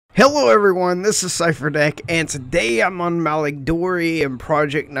Hello everyone, this is Cipher Dec, and today I'm on Malagdori in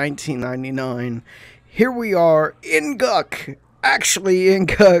Project 1999. Here we are in Guck, actually in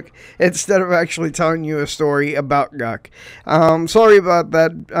Guck, instead of actually telling you a story about Guck. Sorry about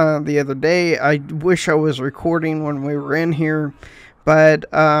that the other day. I wish I was recording when we were in here, but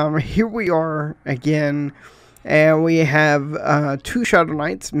here we are again. And we have two Shadow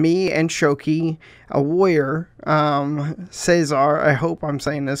Knights, me and Shoki, a warrior, Cesar, I hope I'm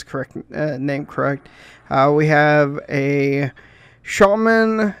saying this name correct. We have a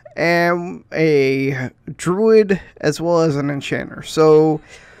shaman and a druid, as well as an enchanter. So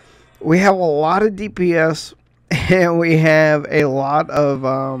we have a lot of DPS, and we have a lot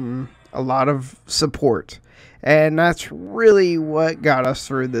of support, and that's really what got us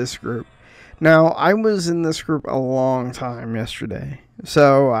through this group. Now, I was in this group a long time yesterday,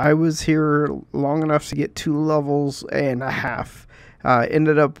 so I was here long enough to get 2.5 levels. Ended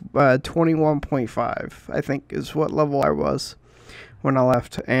up 21.5, I think is what level I was when I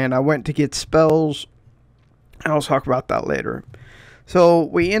left, and I went to get spells. I'll talk about that later. So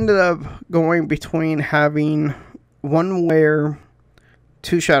we ended up going between having 1 warrior,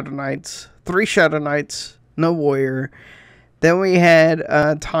 2 Shadow Knights, 3 Shadow Knights, no warrior. Then we had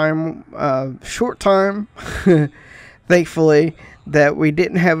short time, thankfully, that we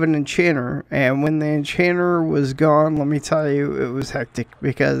didn't have an enchanter. And when the enchanter was gone, let me tell you, it was hectic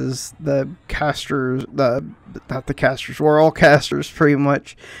because the casters, not the casters, we're all casters pretty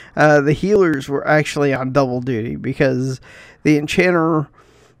much. The healers were actually on double duty because the enchanter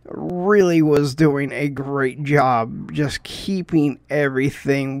really was doing a great job just keeping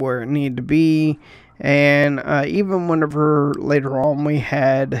everything where it needed to be. And even whenever later on we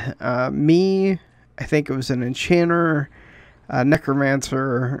had me, I think it was an enchanter, a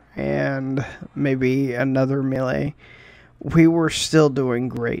necromancer, and maybe another melee, we were still doing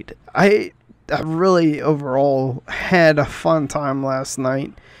great. I really overall had a fun time last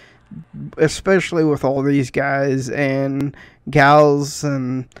night, especially with all these guys and gals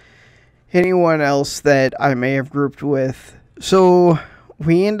and anyone else that I may have grouped with. So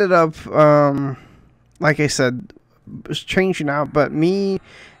we ended up like I said, was changing out, but me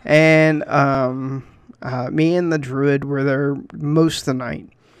and the druid were there most of the night.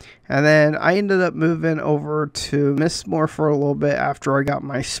 And then I ended up moving over to Mistmore for a little bit after I got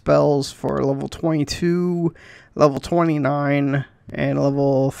my spells for level 22, level 29, and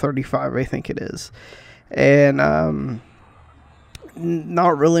level 35, I think it is. And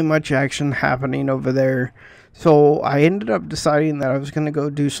not really much action happening over there. So I ended up deciding that I was going to go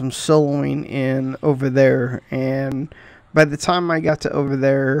do some soloing over there, and by the time I got to over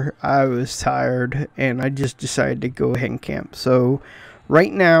there, I was tired, and I just decided to go ahead and camp. So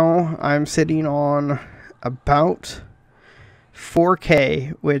right now, I'm sitting on about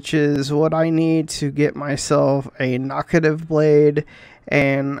 4K, which is what I need to get myself a knockative blade,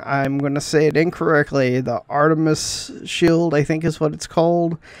 and I'm going to say it incorrectly, the Artemis shield, I think is what it's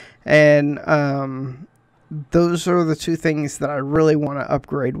called, and those are the two things that I really want to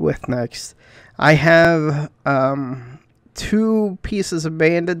upgrade with next. I have 2 pieces of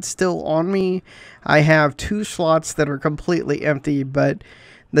banded still on me. I have 2 slots that are completely empty, but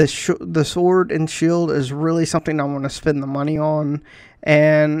the sword and shield is really something I want to spend the money on,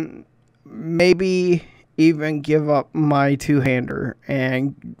 and maybe even give up my 2-hander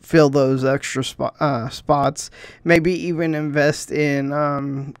and fill those extra spots. Maybe even invest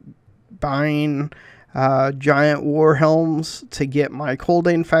in buying giant war helms to get my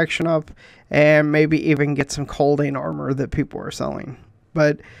Coldane faction up, and maybe even get some Coldane armor that people are selling.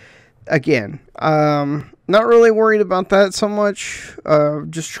 But again, not really worried about that so much.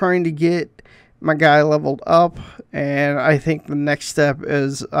 Just trying to get my guy leveled up, and I think the next step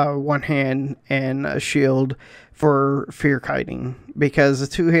is 1 hand and a shield for fear kiting, because the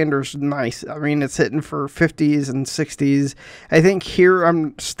 2-hander is nice. I mean, it's hitting for 50s and 60s. I think here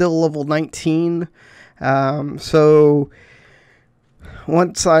I'm still level 19. So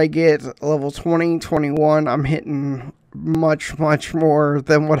once I get level 20, 21, I'm hitting much more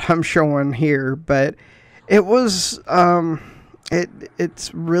than what I'm showing here. But it was,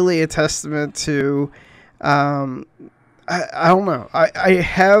 it's really a testament to, I don't know. I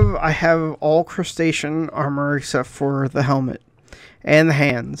have all crustacean armor except for the helmet and the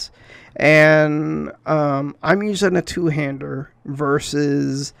hands. And, I'm using a 2-hander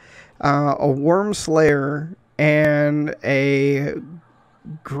versus a Worm Slayer and a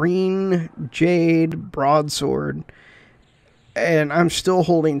green jade broadsword. and I'm still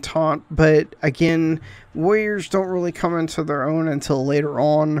holding taunt, but again, warriors don't really come into their own until later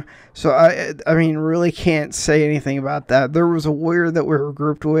on, so I mean, really can't say anything about that. There was a warrior that we were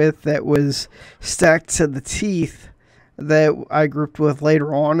grouped with that was stacked to the teeth that I grouped with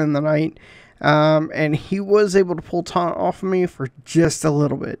later on in the night, and he was able to pull taunt off of me for just a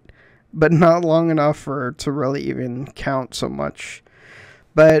little bit, but not long enough for to really even count so much.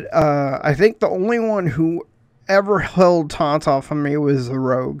 But I think the only one who ever held taunt off of me was the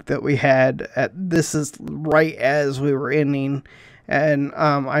rogue that we had at this is right as we were ending, and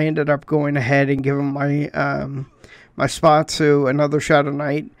I ended up going ahead and giving my my spot to another Shadow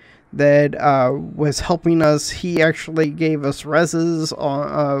Knight that was helping us. He actually gave us reses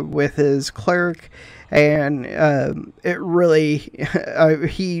on with his cleric, and it really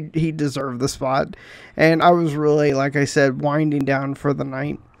he deserved the spot, and I was really, like I said, winding down for the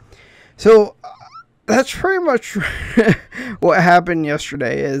night. So that's pretty much what happened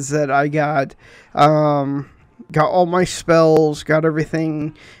yesterday, is that I got all my spells, got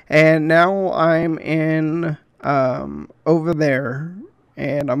everything, and now I'm in over there,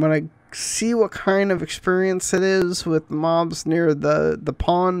 and I'm gonna see what kind of experience it is with mobs near the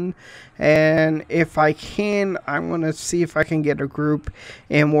pond, and if I can, I'm gonna see if I can get a group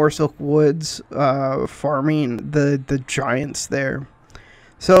in Warsilk Woods farming the giants there.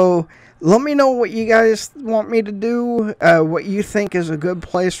 So let me know what you guys want me to do, what you think is a good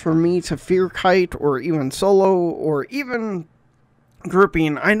place for me to fear kite, or even solo, or even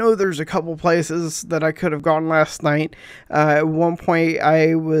grouping. I know there's a couple places that I could have gone last night. At one point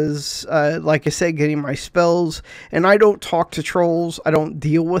I was, like I said, getting my spells, and I don't talk to trolls, I don't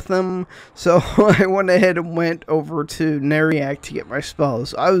deal with them, so I went ahead and went over to Neriak to get my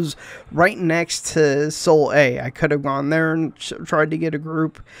spells. I was right next to Soul A. I could have gone there and tried to get a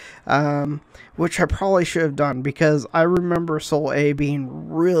group, which I probably should have done, because I remember Soul A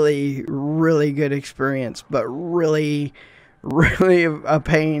being really, really good experience, but really a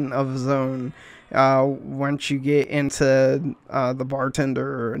pain of a zone once you get into the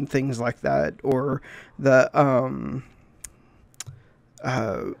bartender and things like that, or the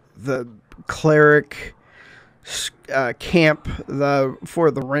cleric camp for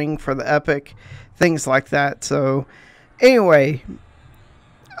the ring for the epic, things like that. So anyway,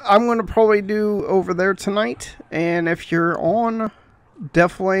 I'm gonna probably do over there tonight, and if you're on,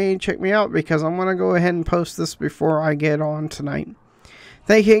 definitely check me out, because I'm going to go ahead and post this before I get on tonight.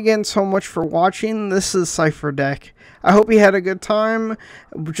 Thank you again so much for watching. This is Cipher Dec. I hope you had a good time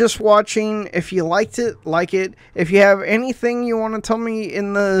just watching. If you liked it, like it. If you have anything you want to tell me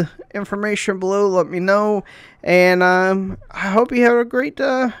in the information below, let me know. And I hope you have a great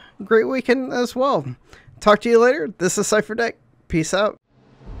weekend as well. Talk to you later. This is Cipher Dec. Peace out.